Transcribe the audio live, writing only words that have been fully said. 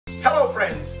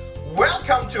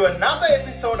to another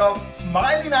episode of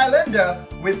Smiling Islander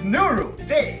with Nuru.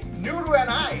 Today, Nuru and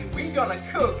I, we're gonna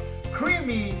cook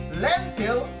creamy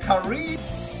lentil curry.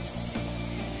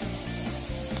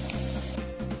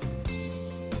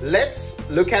 Let's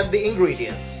look at the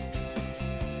ingredients.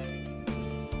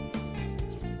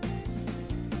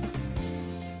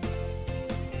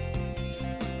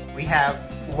 We have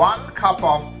 1 cup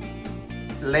of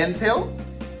lentil,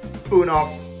 spoon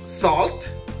of salt,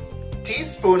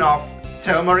 teaspoon of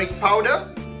turmeric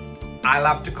powder, I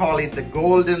love to call it the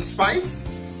golden spice,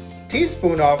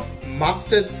 teaspoon of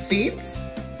mustard seeds,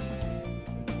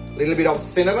 little bit of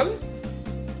cinnamon,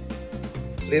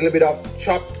 little bit of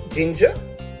chopped ginger,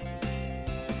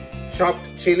 chopped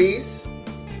chilies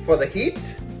for the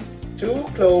heat, 2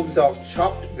 cloves of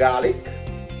chopped garlic,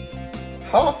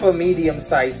 half a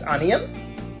medium-sized onion.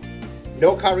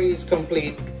 No curry is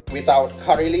complete without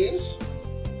curry leaves.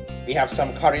 We have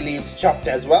some curry leaves chopped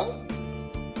as well.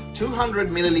 200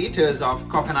 milliliters of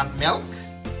coconut milk.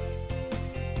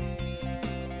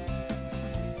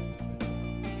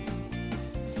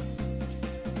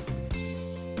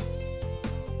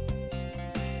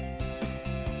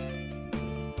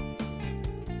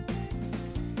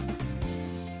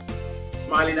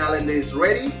 Smiling Islander is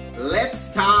ready. Let's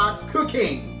start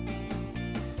cooking.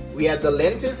 We add the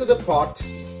lentil to the pot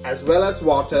as well as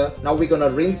water. Now we're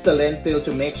gonna rinse the lentil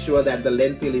to make sure that the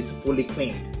lentil is fully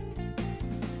cleaned.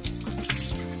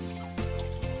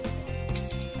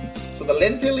 So the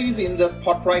lentil is in the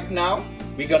pot right now.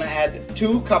 We're gonna add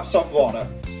 2 cups of water.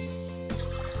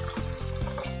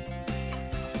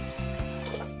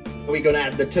 We're gonna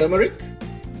add the turmeric,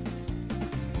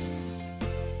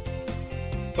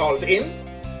 salt in,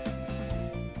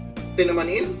 cinnamon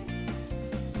in.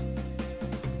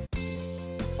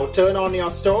 Now turn on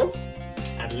your stove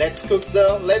and let's cook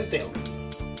the lentil.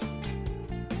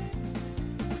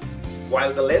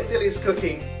 While the lentil is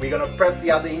cooking, we're gonna prep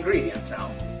the other ingredients now.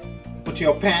 Put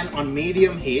your pan on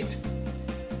medium heat,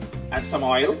 add some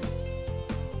oil.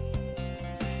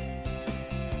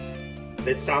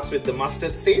 Let's start with the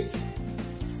mustard seeds.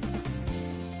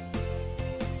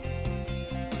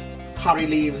 Curry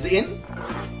leaves in.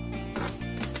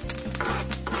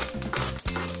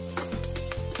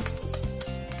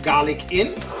 Garlic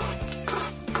in,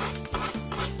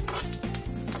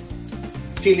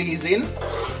 chilies in,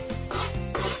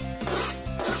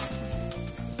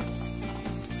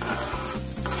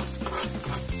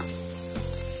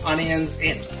 onions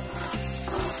in.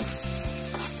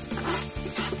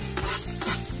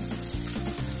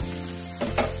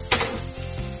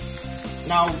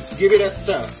 Now give it a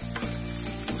stir.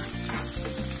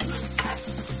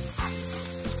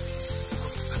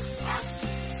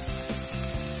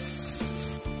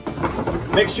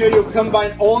 Make sure you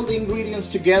combine all the ingredients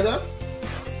together.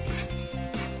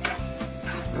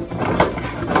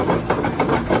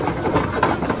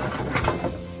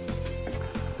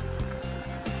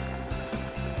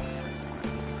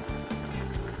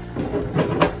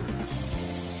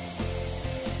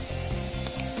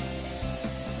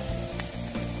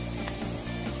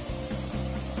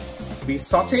 We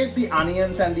sauteed the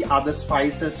onions and the other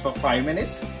spices for 5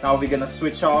 minutes. Now we're gonna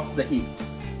switch off the heat.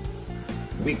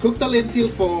 We cooked the lentil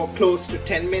for close to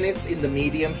 10 minutes in the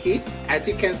medium heat. As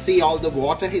you can see, all the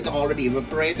water is already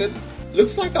evaporated.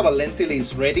 Looks like our lentil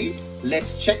is ready.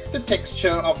 Let's check the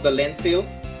texture of the lentil.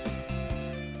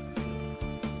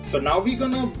 So now we're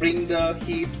gonna bring the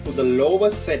heat to the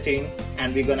lowest setting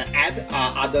and we're gonna add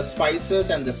our other spices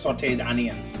and the sauteed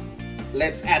onions.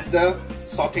 Let's add the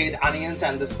sauteed onions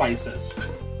and the spices.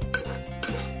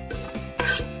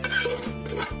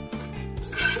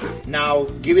 Now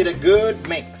give it a good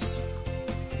mix.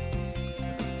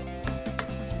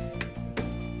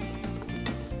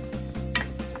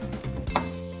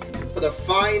 For the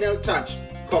final touch,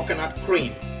 coconut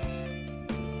cream.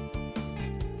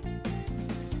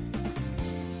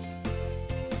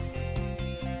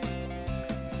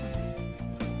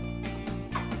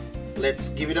 Let's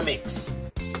give it a mix.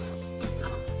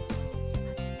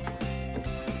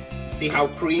 See how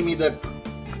creamy the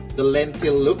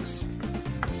lentil looks?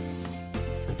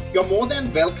 You're more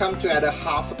than welcome to add a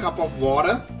half a cup of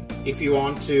water if you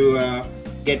want to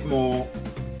get more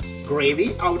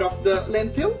gravy out of the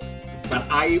lentil, but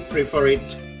I prefer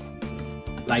it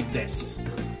like this.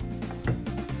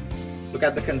 Look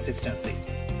at the consistency.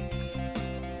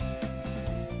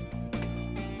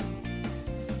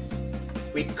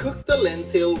 We cooked the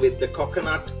lentil with the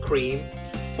coconut cream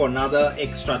for another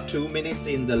extra 2 minutes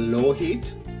in the low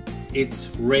heat. It's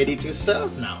ready to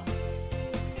serve now.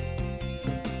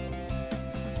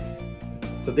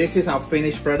 So this is our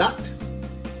finished product.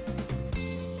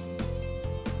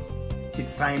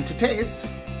 it's time to taste.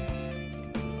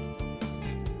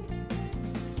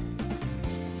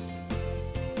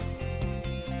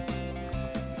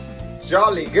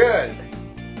 Jolly good.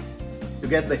 You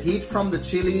get the heat from the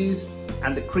chilies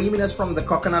and the creaminess from the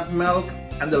coconut milk,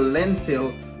 and the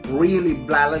lentil really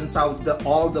balance out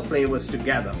all the flavors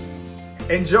together.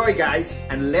 Enjoy guys,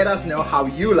 and let us know how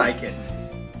you like it.